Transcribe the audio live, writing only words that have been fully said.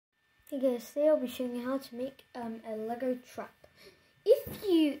Hey guys, today I'll be showing you how to make a Lego trap. If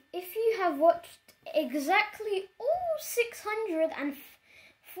you have watched exactly all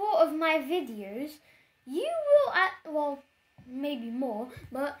 604 of my videos, you will well, maybe more,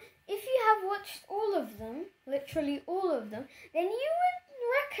 but if you have watched all of them, literally all of them, then you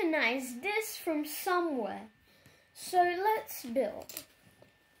would recognize this from somewhere. So let's build.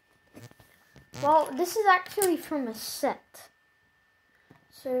 Well, this is actually from a set.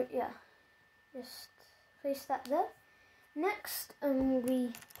 So yeah, just place that there. Next,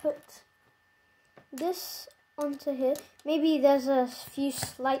 we put this onto here. Maybe there's a few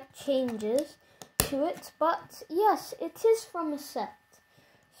slight changes to it, but yes, it is from a set.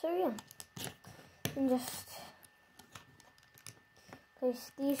 So yeah, and just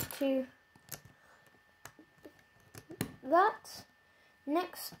place these two. That.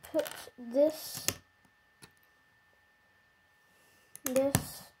 Next, put this.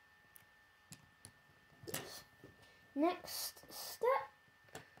 Next step,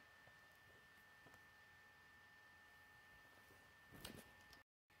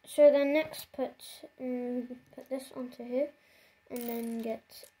 so then next put this onto here, and then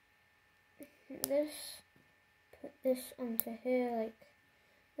get this, put this onto here like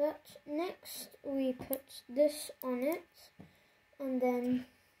that. Next we put this on it, and then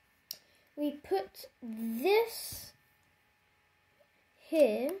we put this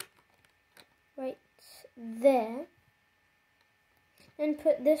here, right there, and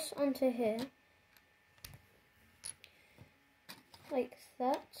put this onto here, like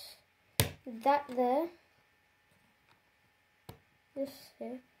that, that there, this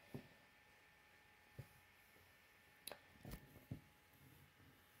here,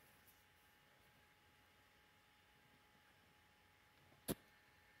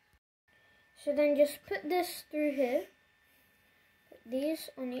 so then just put this through here, put these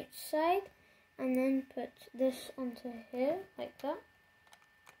on each side, and then put this onto here, like that.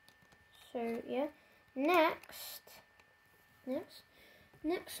 So yeah, next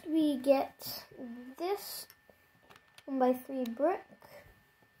we get this 1x3 brick,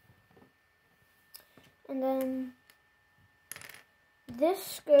 and then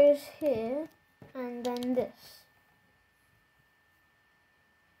this goes here, and then this.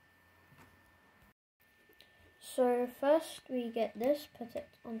 So first we get this, put it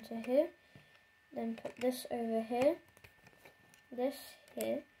onto here, then put this over here, this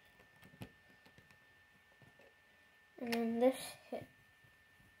here, and then this here.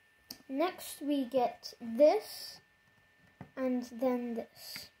 Next we get this, and then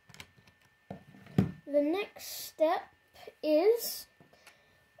this. The next step is,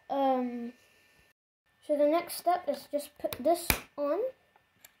 just put this on,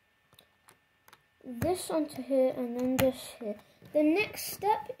 this onto here, and then this here. The next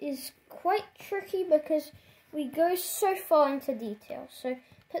step is quite tricky because we go so far into detail. So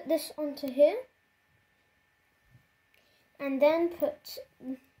put this onto here, and then put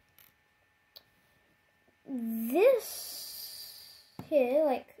this here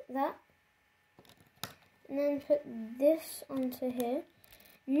like that, and then put this onto here.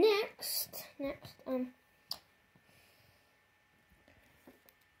 Next,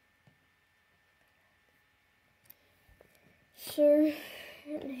 so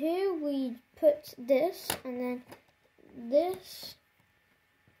here we put this, and then this,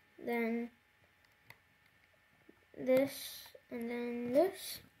 then this, and then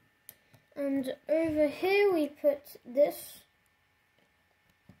this, and over here we put this,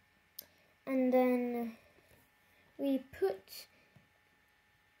 and then we put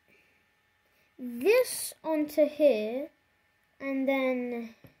this onto here, and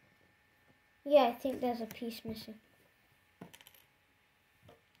then yeah, I think there's a piece missing.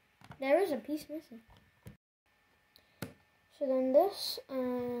 There is a piece missing. So then this,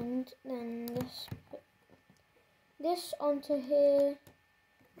 and then this, put this onto here,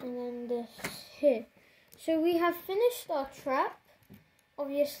 and then this here. So we have finished our trap.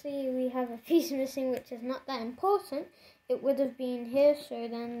 Obviously we have a piece missing, which is not that important. It would have been here, so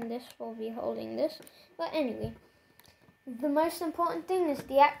then this will be holding this. But anyway, the most important thing is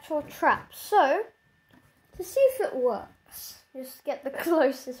the actual trap. So, to see if it works, just get the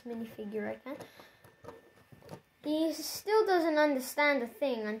closest minifigure I can. He still doesn't understand a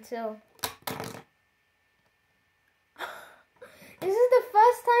thing until... This is the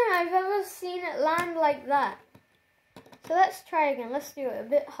first time I've ever seen it land like that. So let's try again. Let's do it a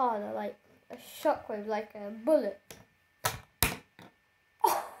bit harder, like a shockwave, like a bullet.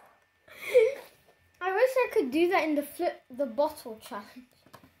 Oh. I wish I could do that in the flip the bottle challenge.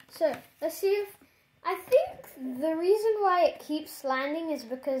 So let's see if I think the reason why it keeps landing is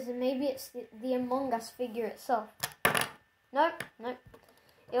because maybe it's the Among Us figure itself. Nope.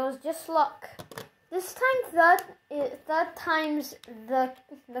 It was just luck. This time, third time's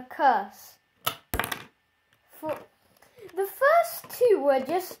the curse. For the first two were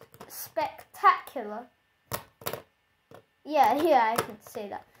just spectacular. Yeah, I can say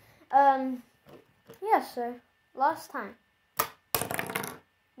that. Yeah, so last time.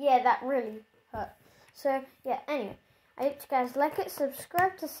 Yeah, that really hurt. So, yeah, anyway. I hope you guys like it.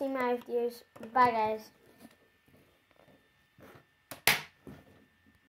 Subscribe to see my videos. Bye, guys.